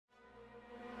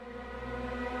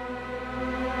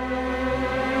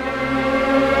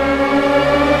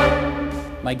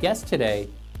My guest today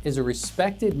is a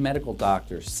respected medical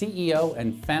doctor, CEO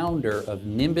and founder of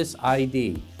Nimbus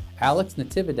ID. Alex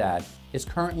Natividad is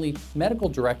currently medical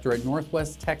director at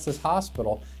Northwest Texas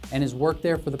Hospital and has worked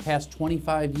there for the past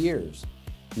 25 years.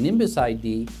 Nimbus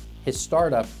ID, his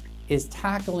startup, is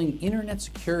tackling internet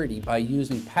security by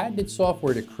using patented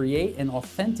software to create and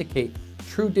authenticate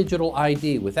true digital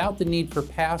ID without the need for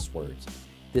passwords.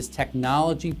 This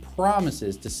technology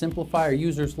promises to simplify our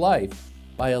users' life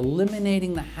by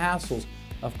eliminating the hassles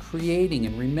of creating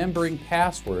and remembering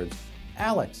passwords.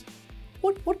 Alex,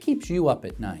 what keeps you up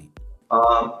at night?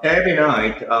 Every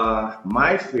night,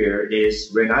 my fear is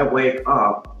when I wake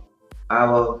up, I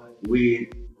will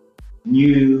read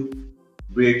new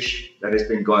breach that has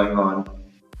been going on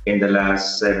in the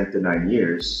last 7 to 9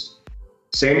 years.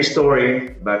 Same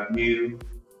story, but new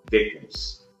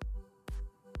victims.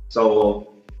 So,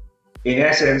 in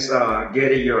essence,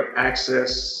 getting your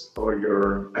access or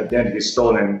your identity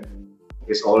stolen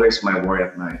is always my worry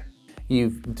at night.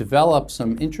 You've developed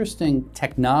some interesting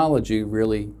technology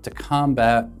really to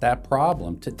combat that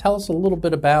problem. To tell us a little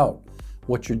bit about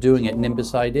what you're doing at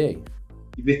Nimbus ID.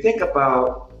 If you think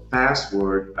about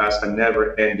password as a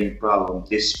never-ending problem,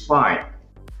 despite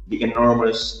the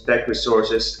enormous tech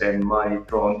resources and money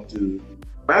thrown to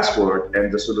password,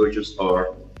 and the solutions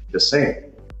are the same.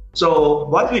 So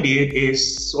what we did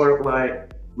is sort of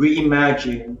like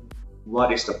reimagine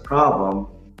what is the problem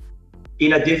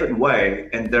in a different way,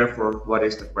 and therefore what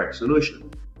is the correct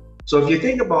solution. So if you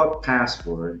think about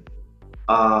password,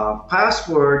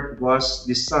 password was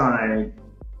designed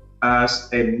as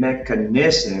a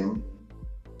mechanism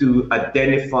to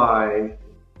identify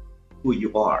who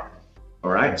you are,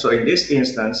 all right? So in this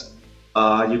instance,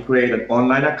 you create an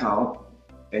online account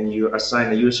and you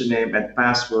assign a username and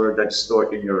password that's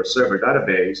stored in your server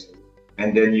database,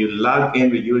 and then you log in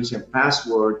with username and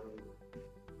password.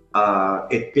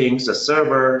 It pings the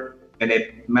server and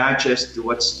it matches to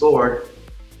what's stored.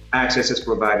 Access is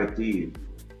provided to you.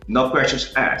 No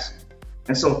questions asked.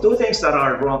 And so two things that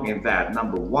are wrong in that.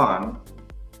 Number one,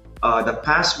 the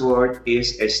password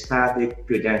is a static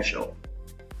credential.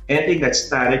 Anything that's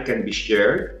static can be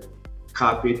shared,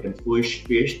 copied, and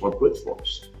phished or brute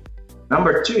force.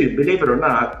 Number two, believe it or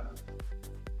not,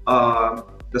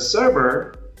 the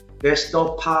server has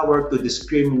no power to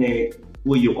discriminate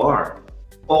who you are.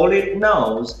 All it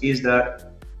knows is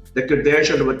that the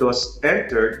credential that was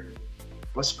entered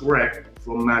was correct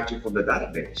from matching from the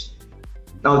database.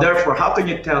 Now, therefore, how can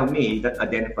you tell me that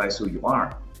identifies who you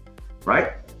are,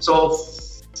 right? So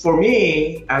for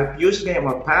me, a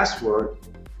username or password,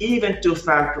 even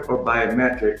two-factor or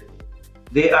biometric,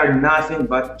 they are nothing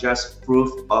but just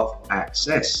proof of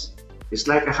access. It's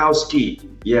like a house key.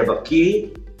 You have a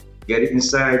key, get it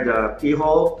inside the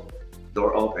keyhole,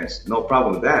 door opens. No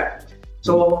problem with that.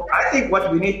 So I think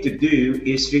what we need to do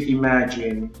is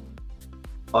reimagine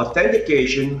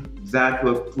authentication that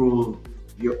will prove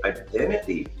your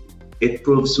identity. It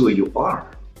proves who you are.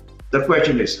 The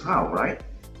question is how, right?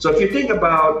 So if you think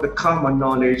about the common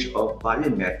knowledge of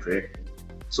biometric,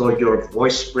 so your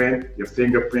voice print, your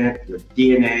fingerprint, your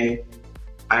DNA,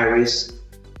 iris,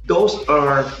 those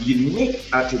are unique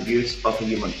attributes of a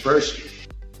human person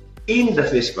in the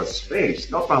physical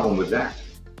space. No problem with that.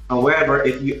 However,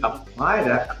 if you apply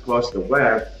that across the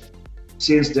web,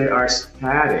 since they are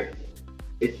static,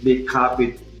 it can be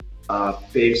copied,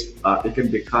 it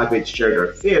can be copied, shared,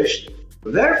 or phished.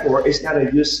 Therefore, it's not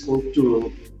a useful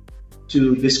tool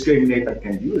to discriminate an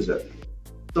end user.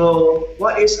 So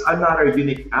what is another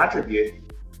unique attribute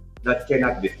that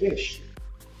cannot be phished?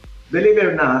 Believe it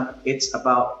or not, it's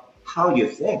about how you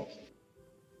think.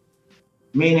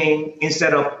 Meaning,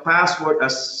 instead of password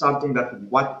as something that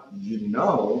what you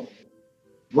know,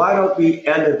 why don't we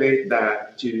elevate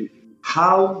that to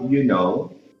how you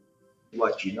know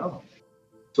what you know?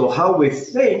 So how we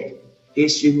think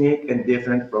is unique and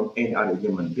different from any other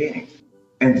human being.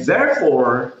 And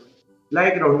therefore,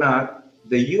 like it or not,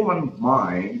 the human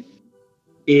mind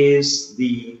is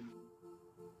the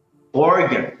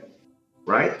organ,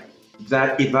 right,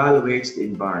 that evaluates the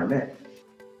environment.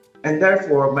 And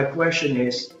therefore, my question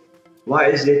is, why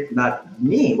is it not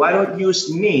me? Why don't you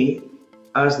use me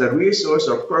as the resource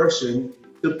or person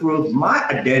to prove my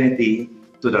identity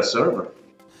to the server?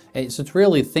 Hey, so it's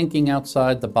really thinking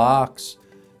outside the box,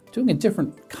 doing a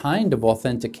different kind of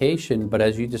authentication, but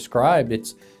as you described,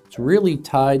 it's really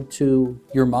tied to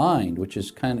your mind, which is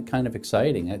kind of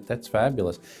exciting. That's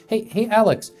fabulous. Hey,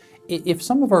 Alex, if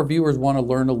some of our viewers want to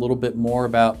learn a little bit more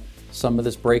about some of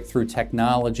this breakthrough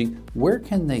technology, where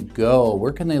can they go?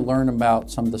 Where can they learn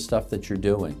about some of the stuff that you're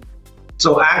doing?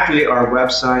 So actually, our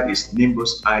website is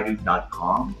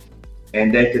nimbusid.com.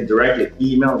 And they can directly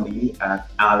email me at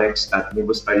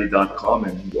alex@nimbusid.com,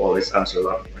 and we always answer a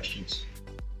lot of questions.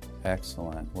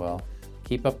 Excellent. Well,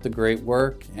 keep up the great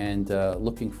work, and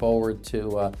looking forward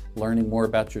to learning more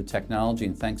about your technology.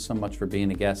 And thanks so much for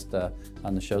being a guest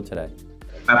on the show today.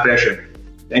 My pleasure.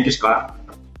 Thank you, Scott.